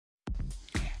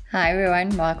Hi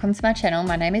everyone, welcome to my channel.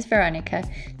 My name is Veronica.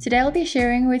 Today I'll be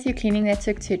sharing with you cleaning that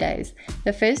took 2 days.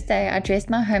 The first day I dressed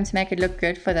my home to make it look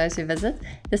good for those who visit.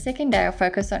 The second day I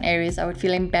focused on areas I would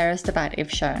feel embarrassed about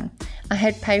if shown. I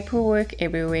had paperwork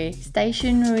everywhere,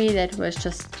 stationery that was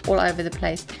just all over the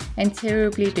place, and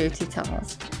terribly dirty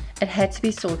towels. It had to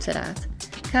be sorted out.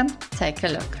 Come take a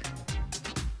look.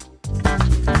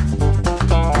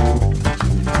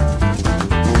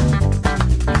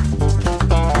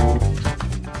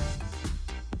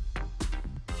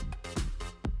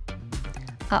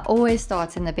 I always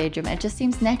start in the bedroom. It just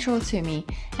seems natural to me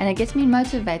and it gets me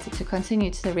motivated to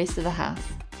continue to the rest of the house.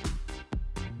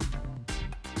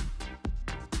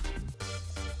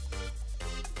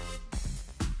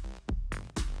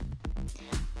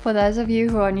 For those of you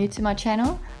who are new to my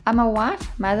channel, I'm a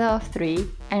wife, mother of 3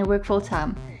 and work full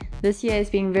time. This year has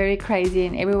been very crazy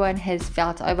and everyone has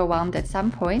felt overwhelmed at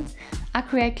some point. I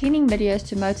create cleaning videos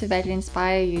to motivate and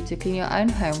inspire you to clean your own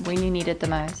home when you need it the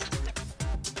most.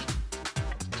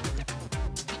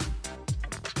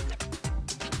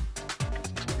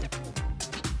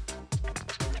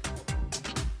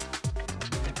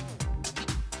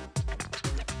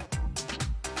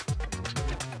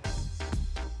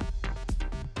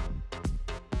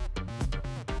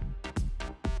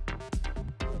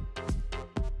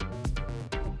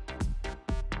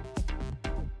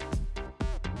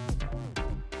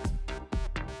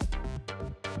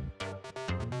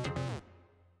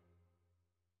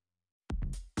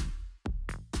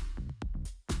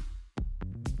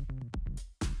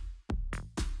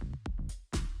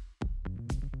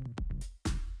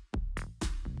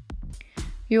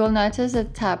 You will notice a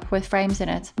tub with frames in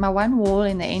it. My one wall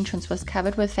in the entrance was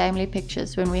covered with family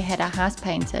pictures when we had our house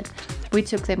painted. We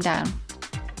took them down.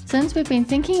 Since we've been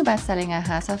thinking about selling our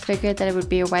house, I figured that it would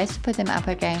be a waste to put them up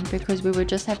again because we would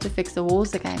just have to fix the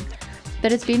walls again.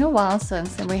 But it's been a while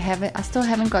since and I still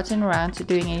haven't gotten around to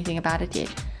doing anything about it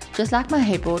yet. Just like my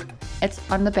headboard, it's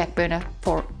on the back burner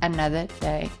for another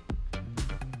day.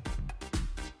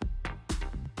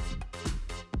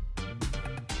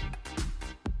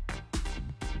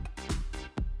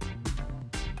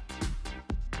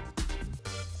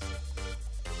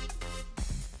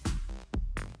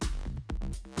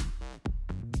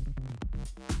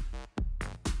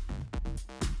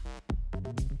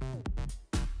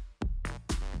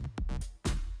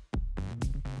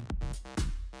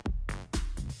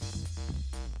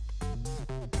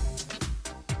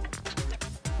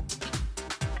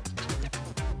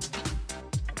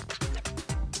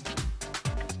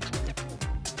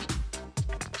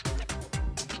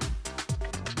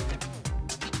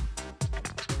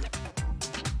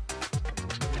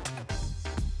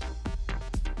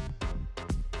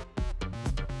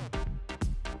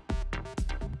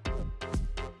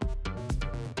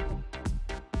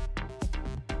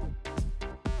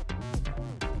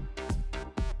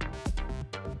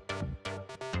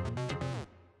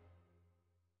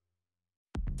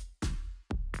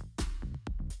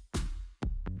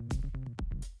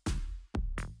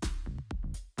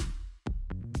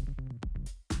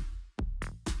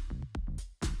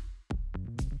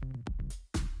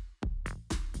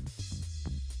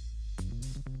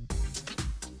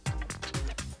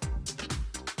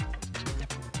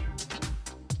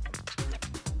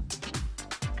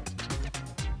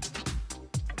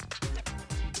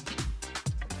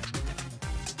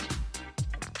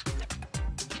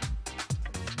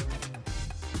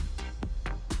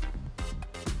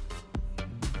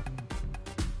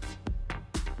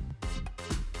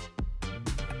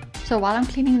 So while I'm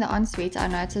cleaning the ensuite, I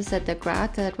noticed that the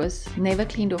grout that was never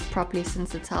cleaned off properly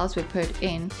since the tiles were put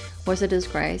in was a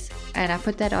disgrace, and I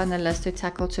put that on the list to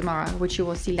tackle tomorrow, which you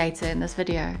will see later in this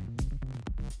video.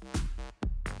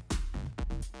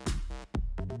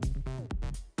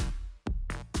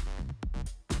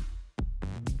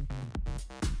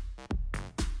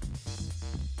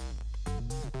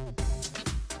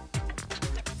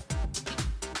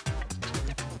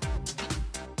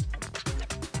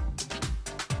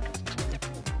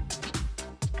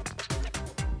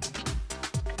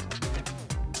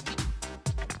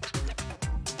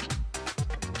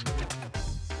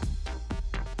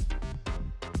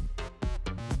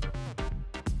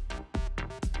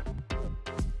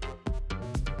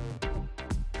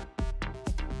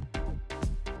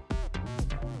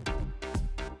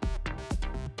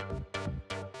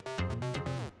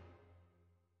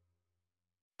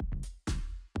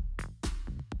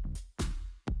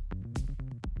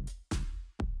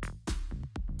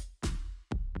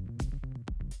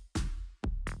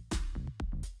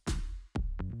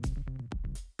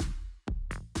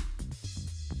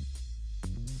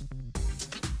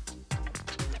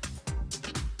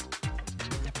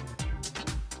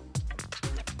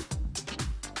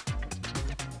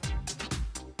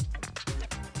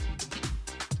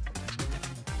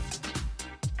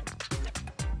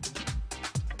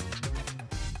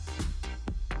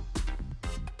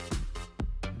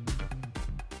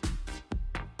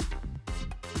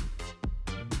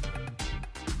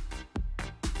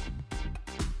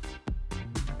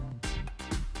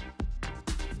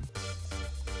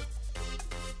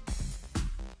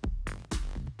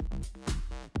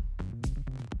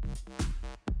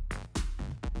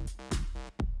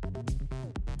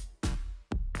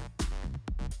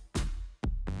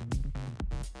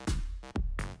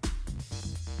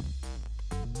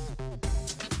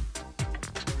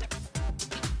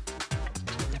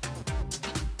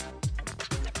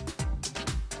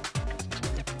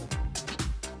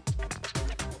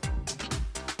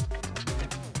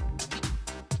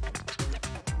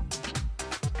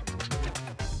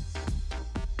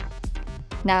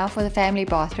 Now for the family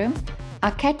bathroom.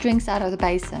 Our cat drinks out of the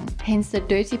basin, hence the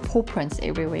dirty paw prints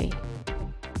everywhere.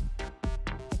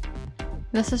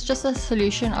 This is just a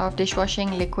solution of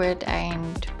dishwashing liquid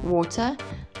and water,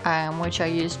 which are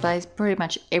used pretty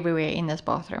much everywhere in this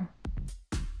bathroom.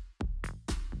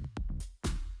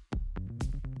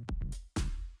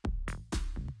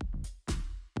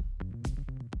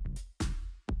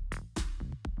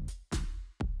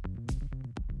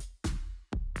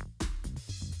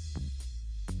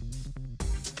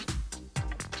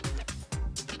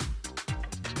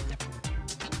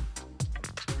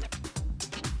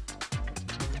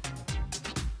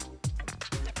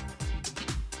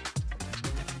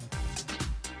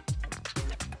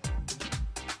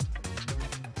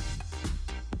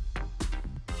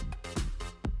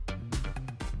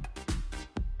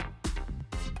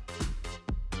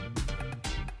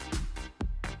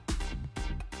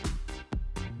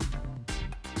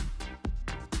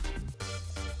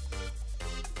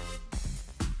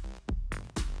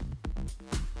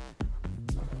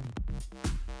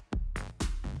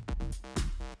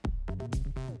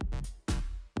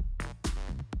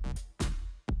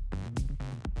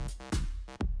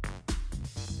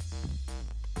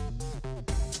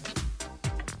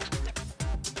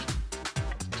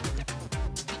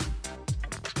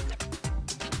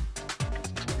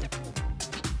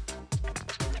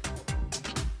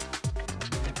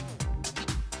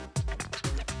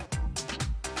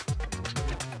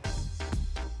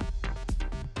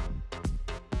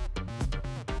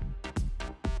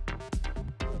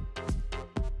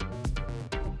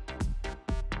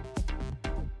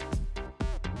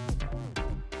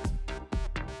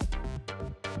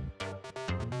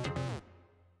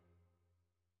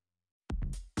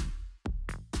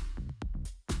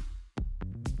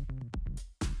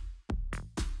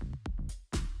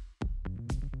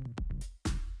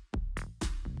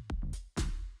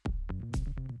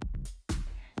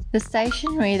 The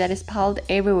stationery that is piled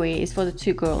everywhere is for the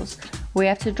two girls. We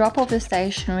have to drop off the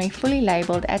stationery fully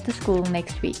labeled at the school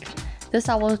next week. This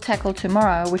I will tackle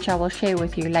tomorrow, which I will share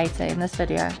with you later in this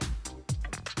video.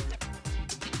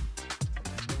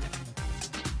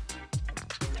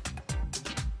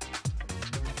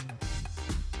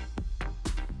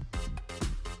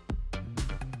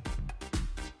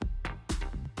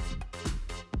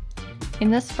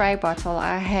 In this spray bottle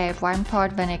I have 1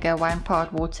 part vinegar, 1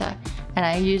 part water, and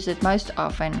I use it most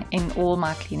often in all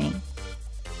my cleaning.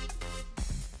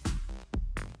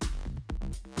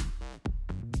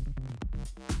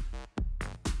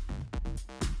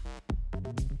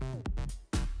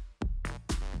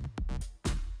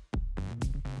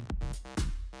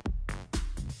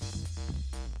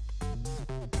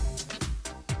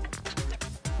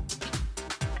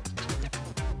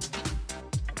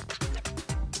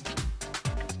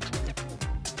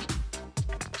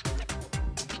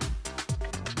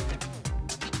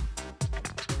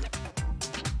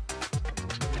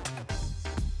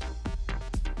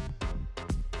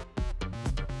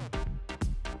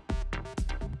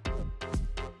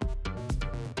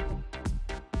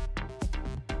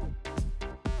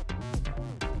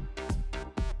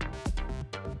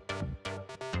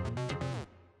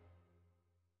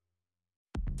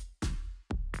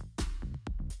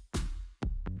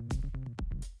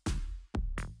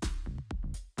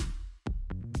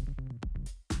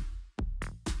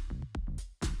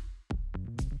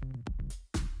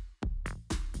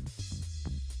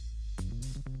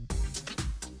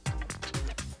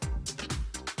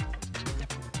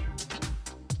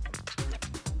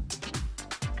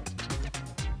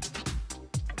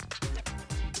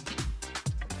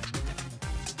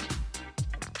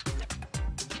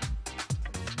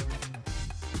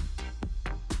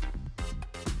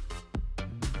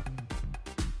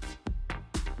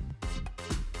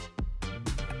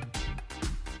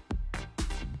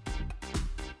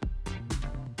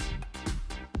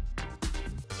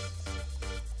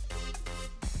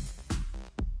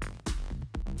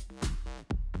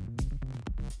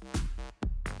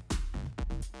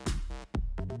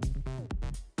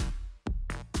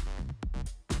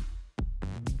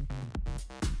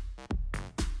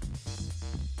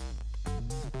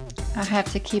 I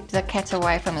have to keep the cat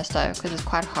away from the stove because it's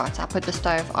quite hot. I put the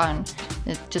stove on,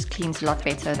 it just cleans a lot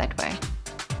better that way.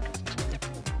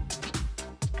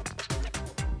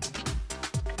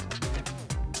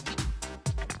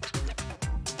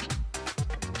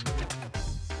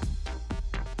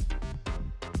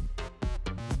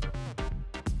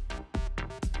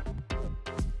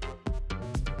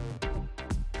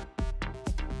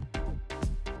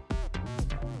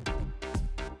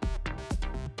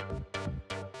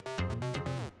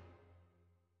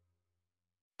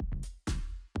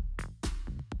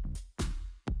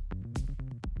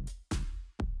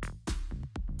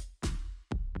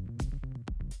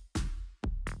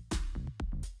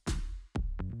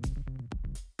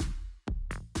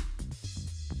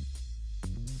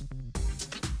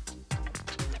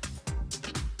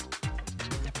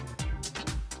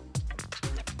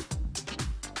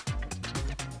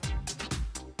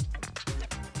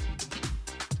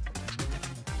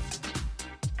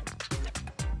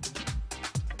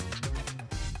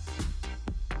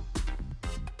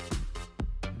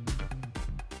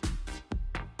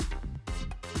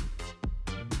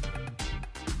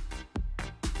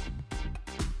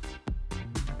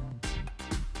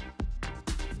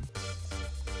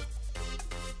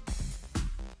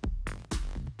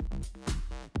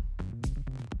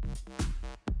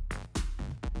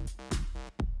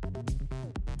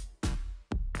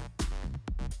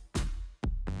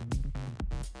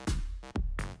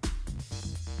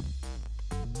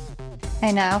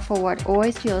 And now for what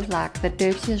always feels like the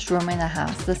dirtiest room in the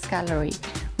house, the scullery.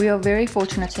 We are very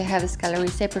fortunate to have the scullery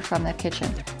separate from the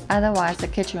kitchen, otherwise the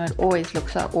kitchen would always look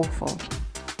so awful.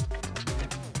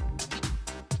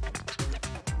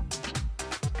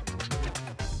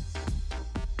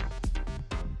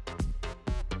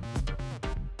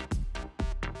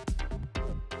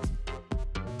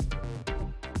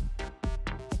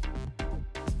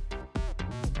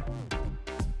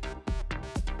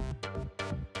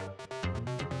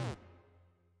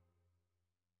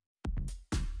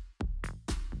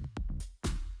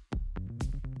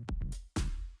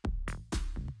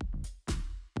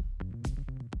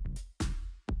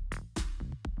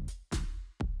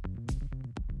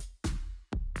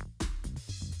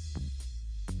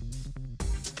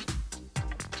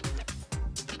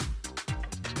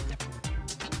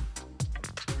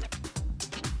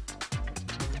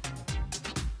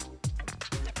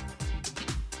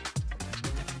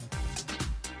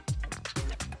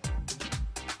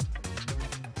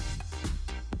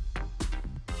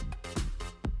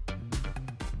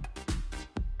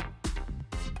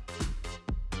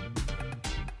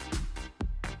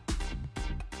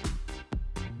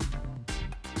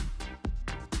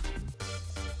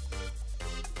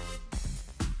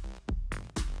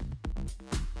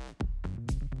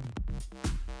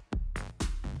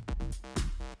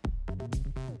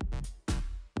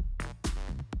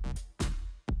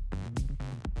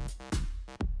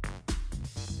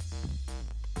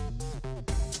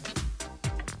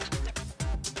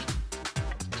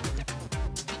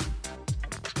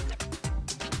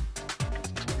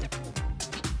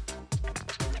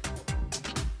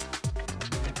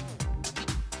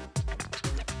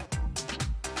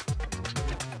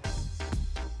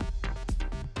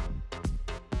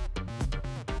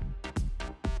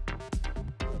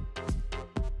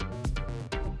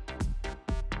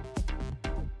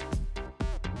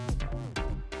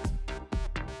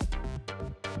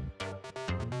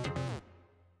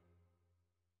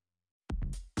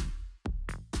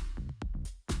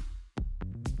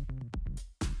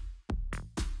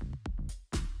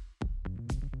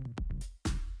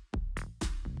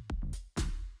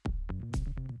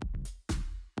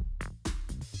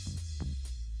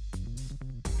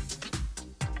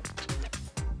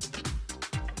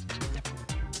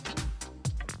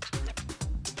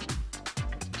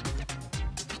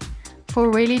 For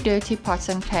really dirty pots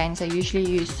and pans, I usually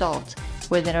use salt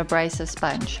with an abrasive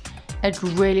sponge. It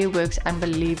really works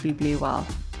unbelievably well.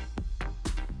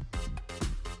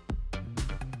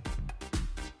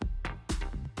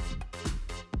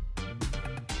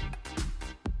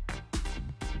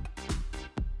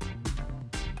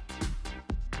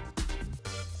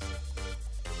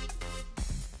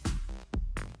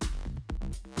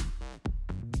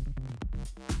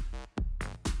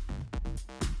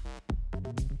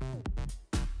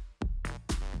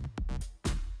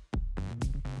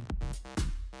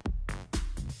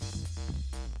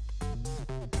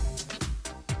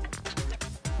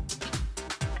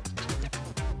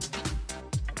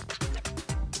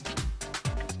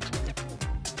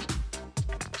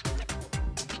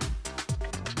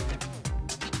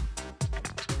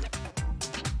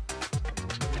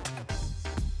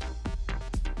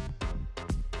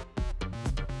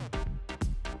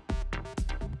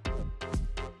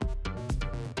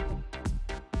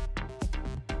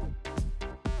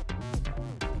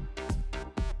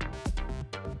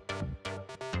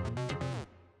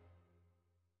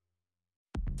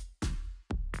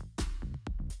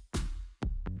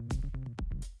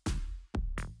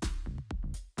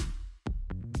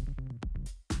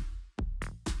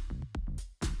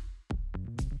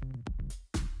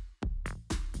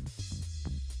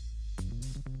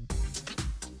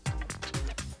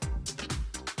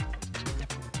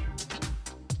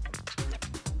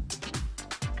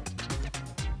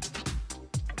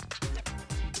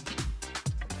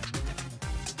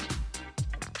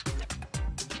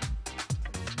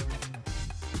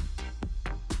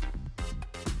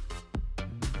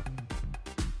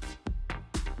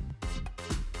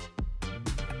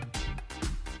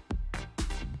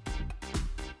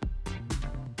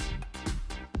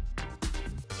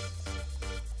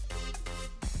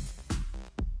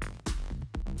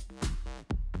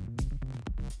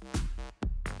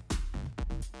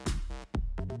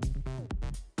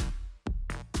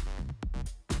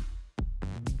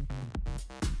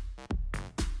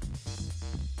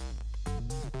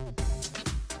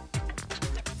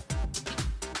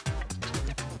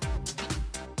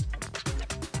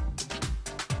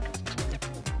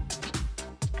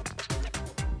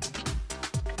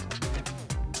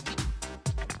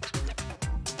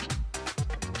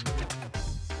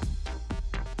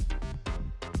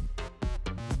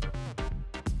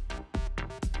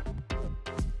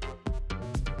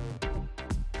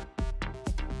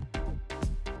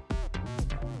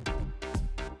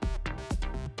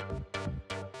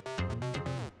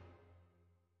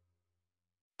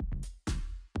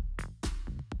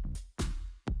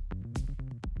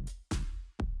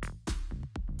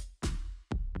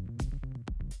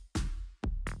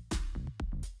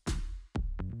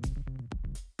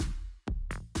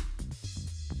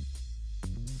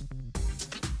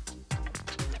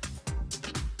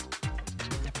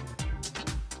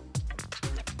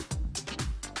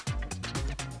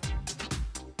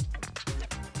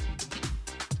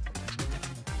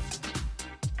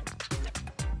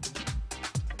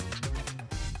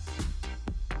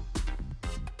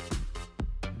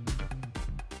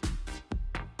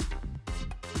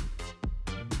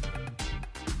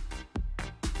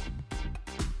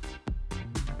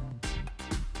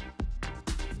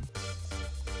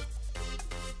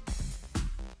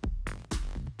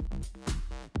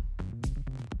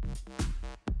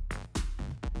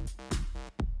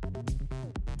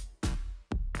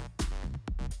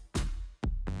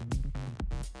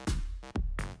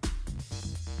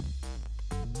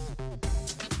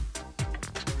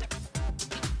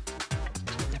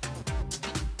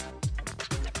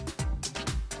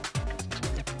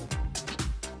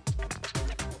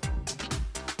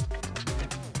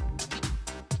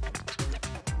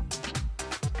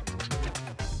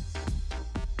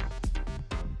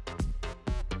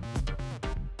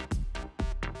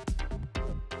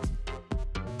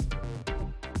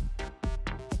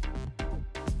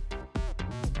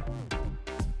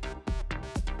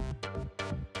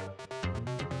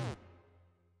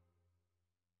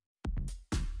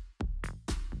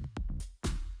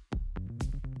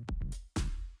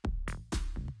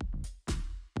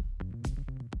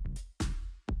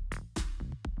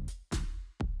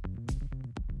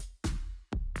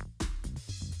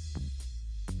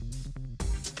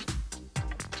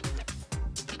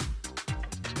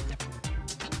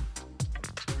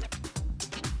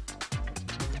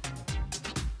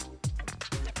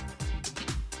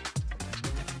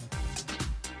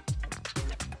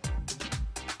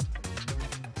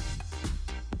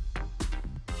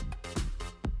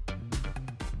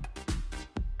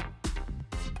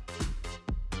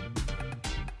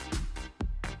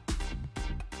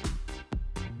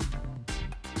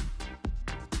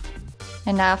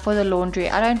 And now for the laundry.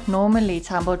 I don't normally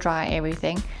tumble dry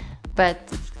everything, but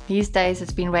these days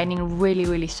it's been raining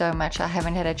really so much. I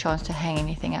haven't had a chance to hang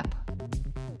anything up.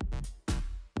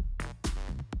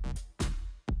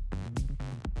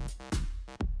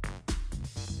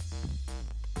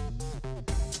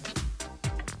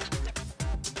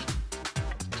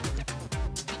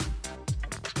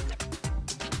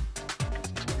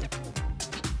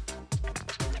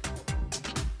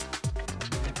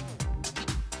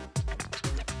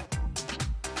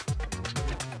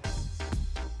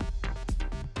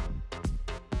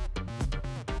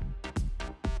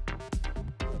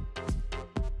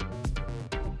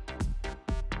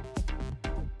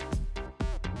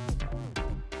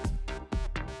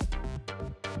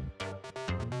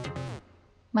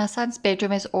 My son's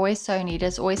bedroom is always so neat.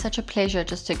 It's always such a pleasure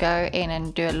just to go in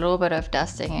and do a little bit of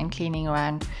dusting and cleaning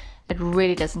around. It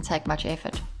really doesn't take much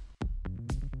effort.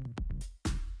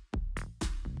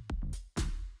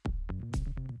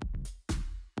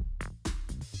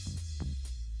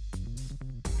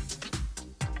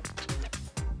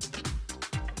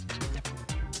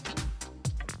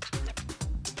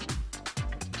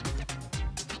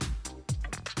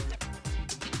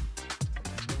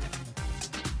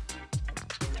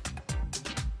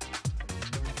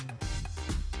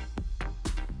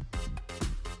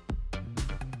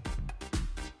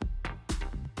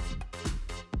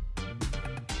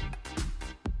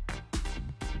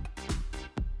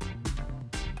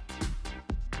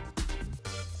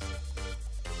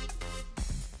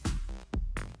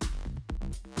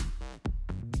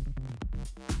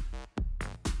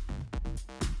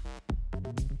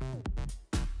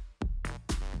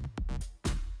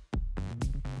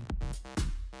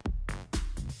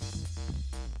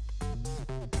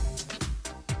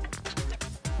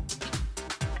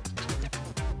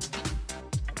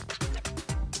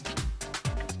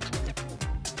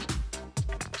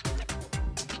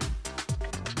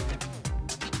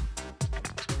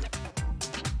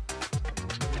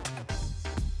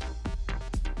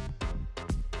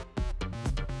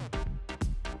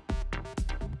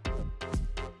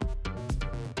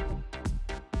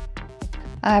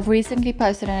 I have recently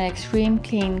posted an extreme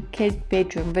clean kid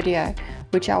bedroom video,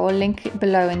 which I will link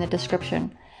below in the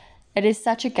description. It is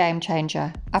such a game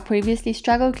changer. I previously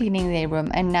struggled cleaning their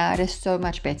room and now it is so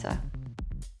much better.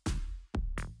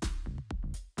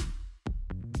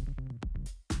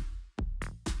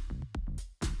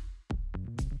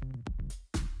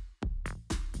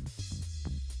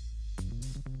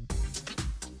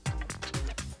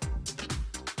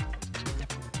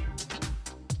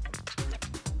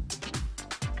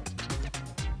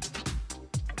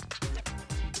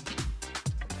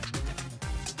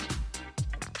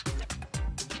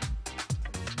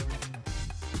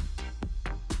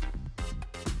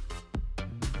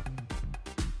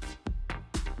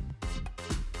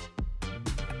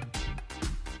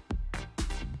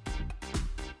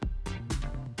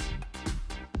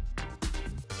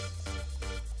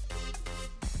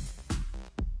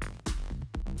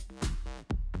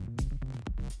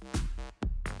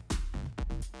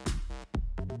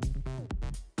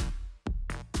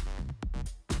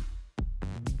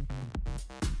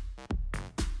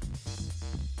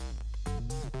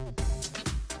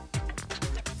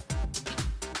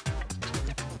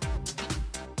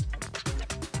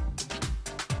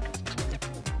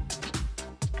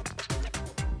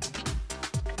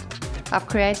 I've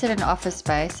created an office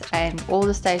space and all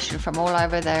the station from all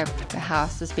over the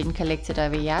house has been collected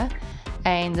over here,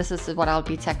 and this is what I'll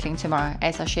be tackling tomorrow,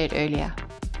 as I shared earlier.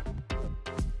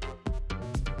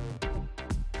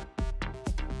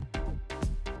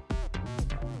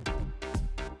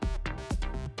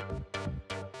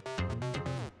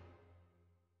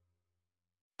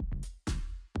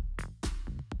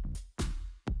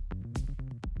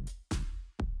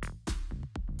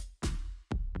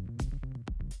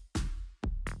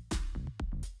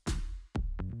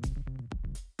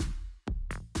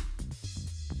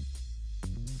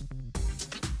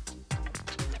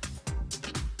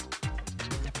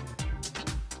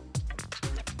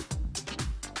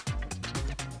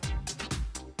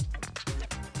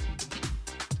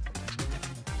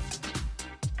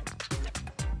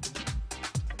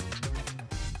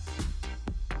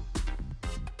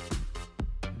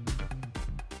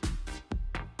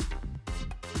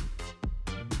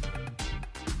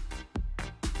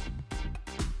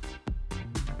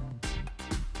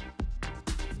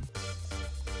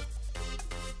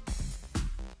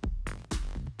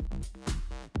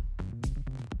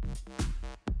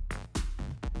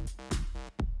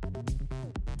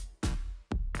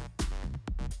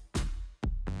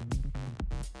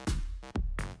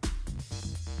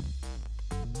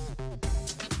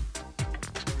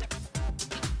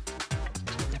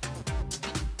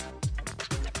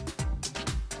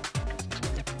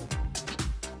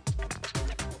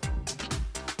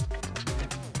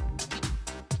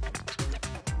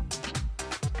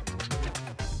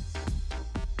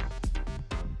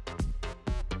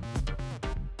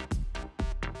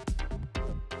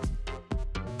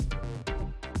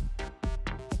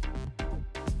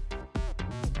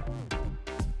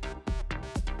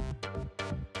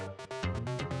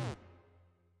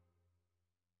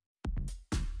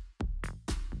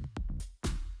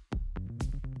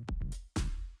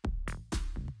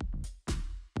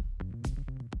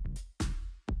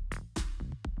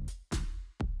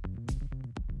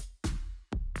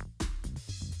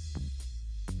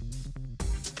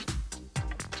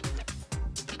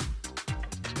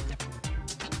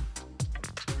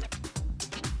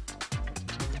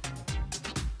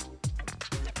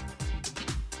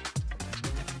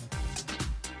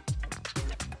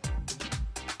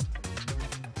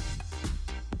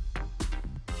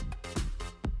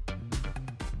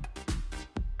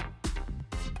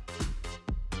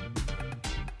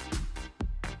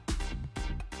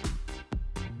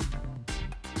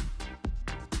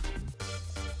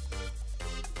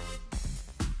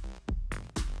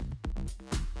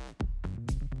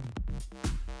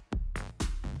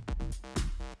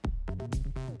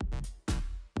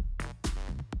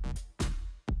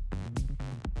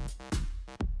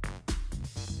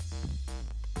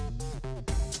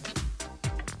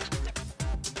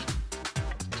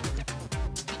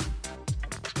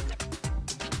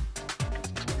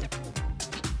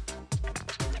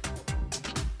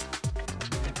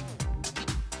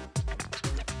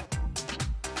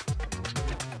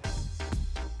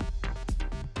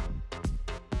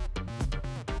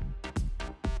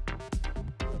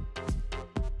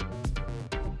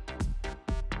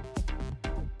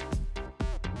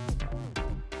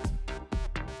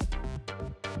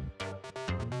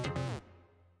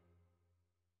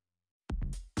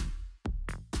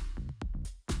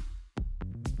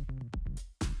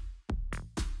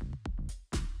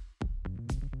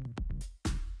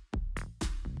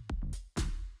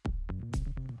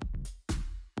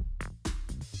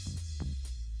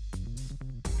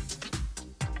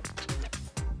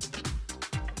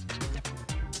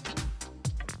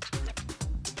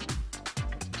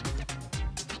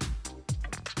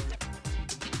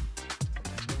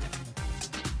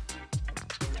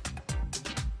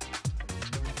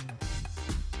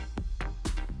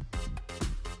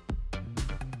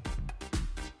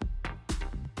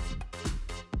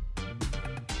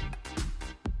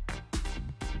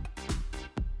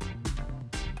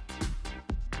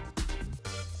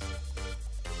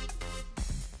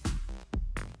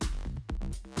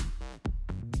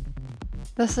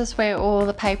 This is where all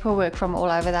the paperwork from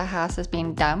all over the house has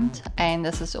been dumped, and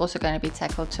this is also going to be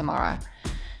tackled tomorrow,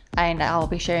 and I'll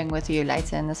be sharing with you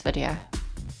later in this video.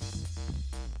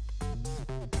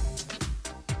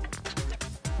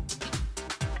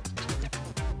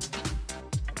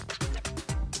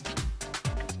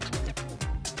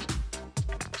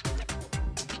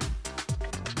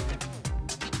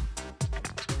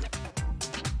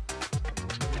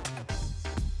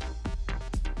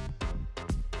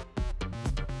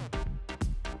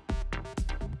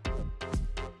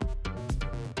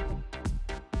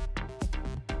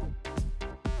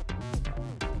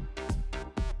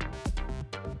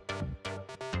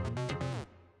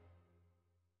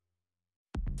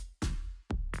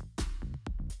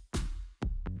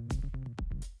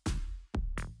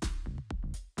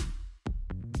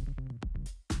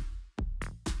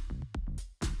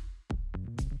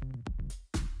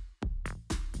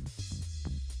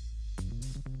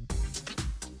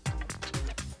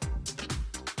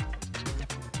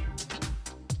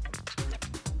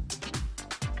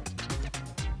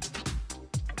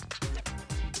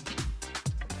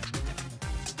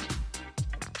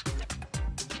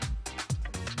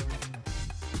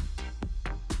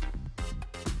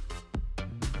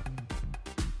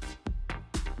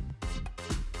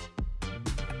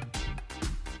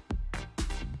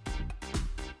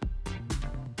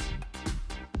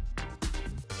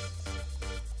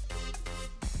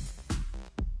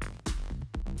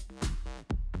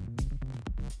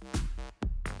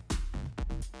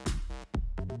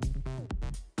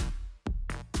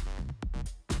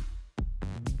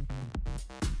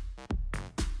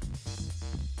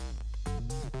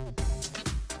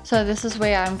 So this is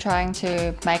where I'm trying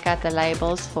to make out the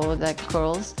labels for the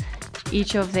quills.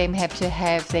 Each of them have to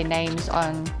have their names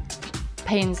on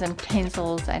pens and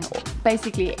pencils, and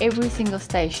basically every single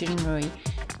stationery.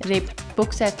 Their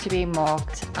books have to be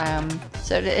marked,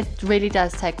 so it really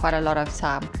does take quite a lot of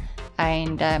time,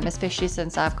 and especially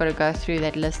since I've got to go through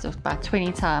that list of about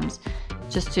 20 times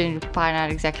just to find out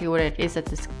exactly what it is that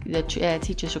the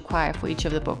teachers require for each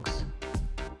of the books.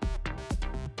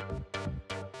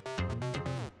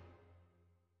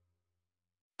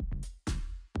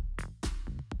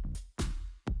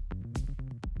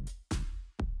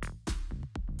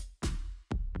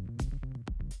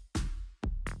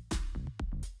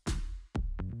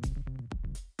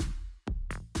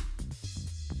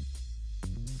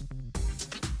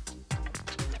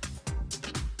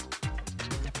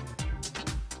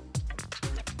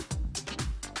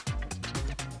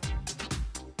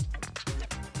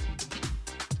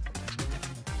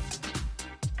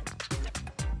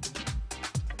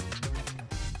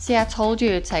 See, I told you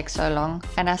it takes so long,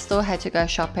 and I still had to go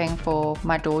shopping for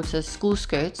my daughter's school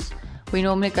skirts. We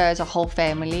normally go as a whole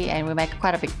family and we make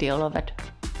quite a big deal of it.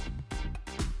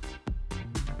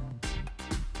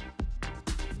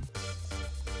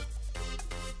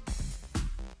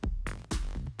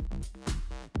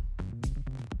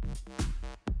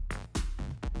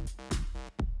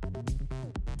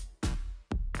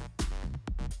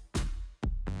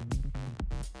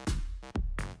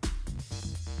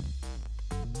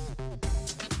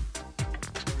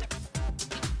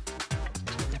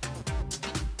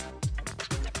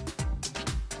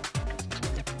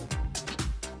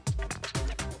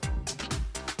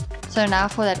 So now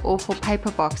for that awful paper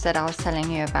box that I was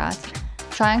telling you about,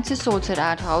 trying to sort it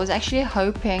out, I was actually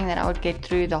hoping that I would get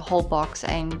through the whole box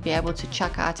and be able to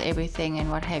chuck out everything and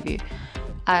what have you.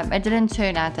 It didn't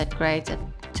turn out that great. It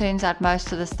turns out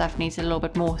most of the stuff needs a little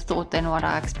bit more thought than what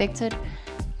I expected,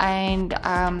 and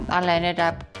I ended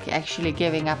up actually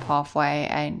giving up halfway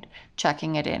and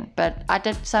chucking it in. But I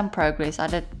did some progress. I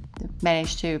did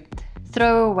manage to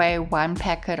throw away one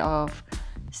packet of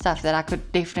stuff that I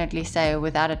could definitely say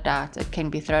without a doubt it can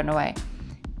be thrown away.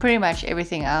 Pretty much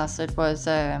everything else, it was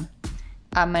and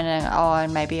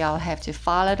maybe I'll have to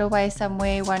file it away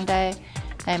somewhere one day,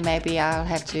 and maybe I'll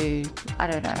have to, I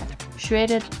don't know, shred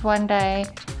it one day.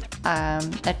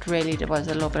 That really was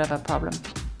a little bit of a problem.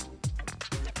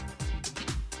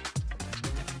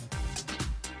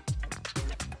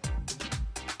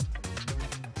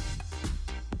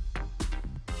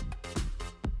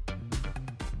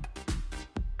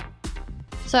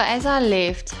 So as I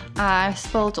left, I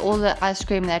spilled all the ice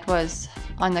cream that was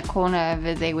on the corner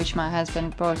over there, which my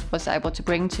husband was able to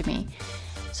bring to me.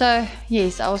 So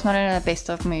yes, I was not in the best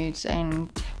of moods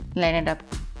and ended up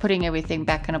putting everything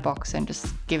back in a box and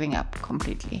just giving up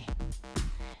completely.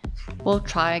 We'll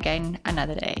try again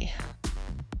another day.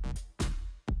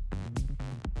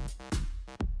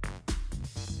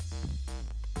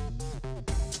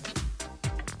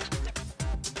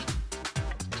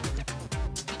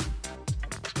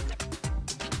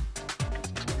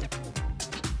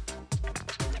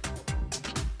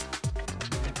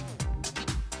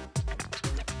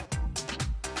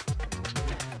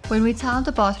 When we tiled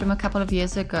the bathroom a couple of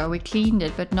years ago, we cleaned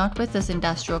it, but not with this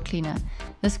industrial cleaner.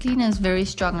 This cleaner is very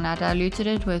strong and I diluted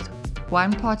it with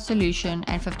 1 part solution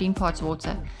and 15 parts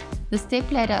water. The step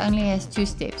ladder only has 2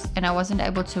 steps and I wasn't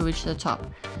able to reach the top.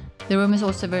 The room is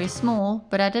also very small,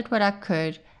 but I did what I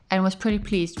could and was pretty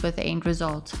pleased with the end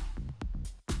result.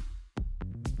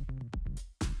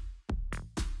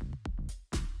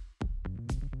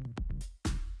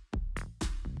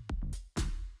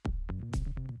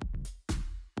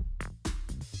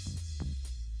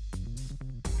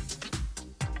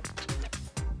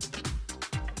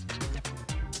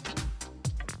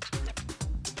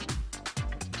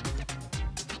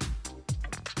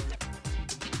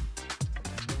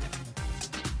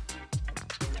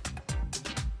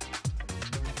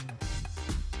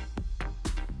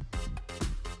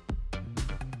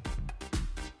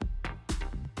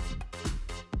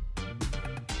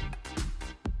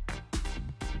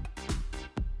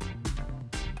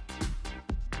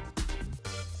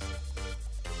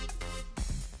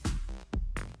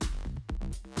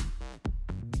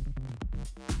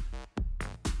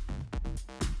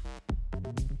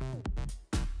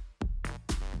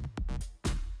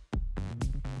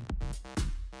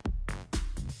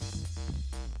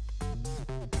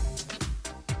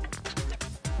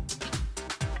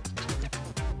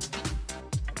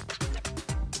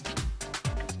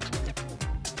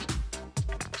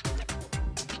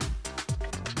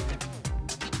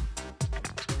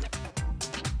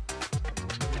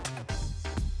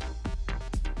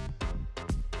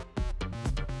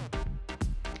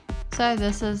 So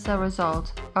this is the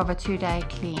result of a 2-day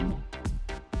clean.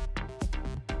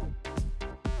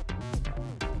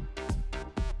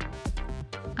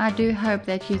 I do hope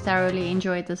that you thoroughly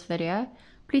enjoyed this video.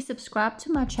 Please subscribe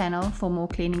to my channel for more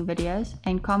cleaning videos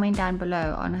and comment down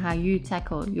below on how you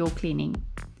tackle your cleaning.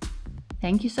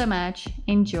 Thank you so much.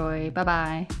 Enjoy. Bye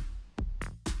bye.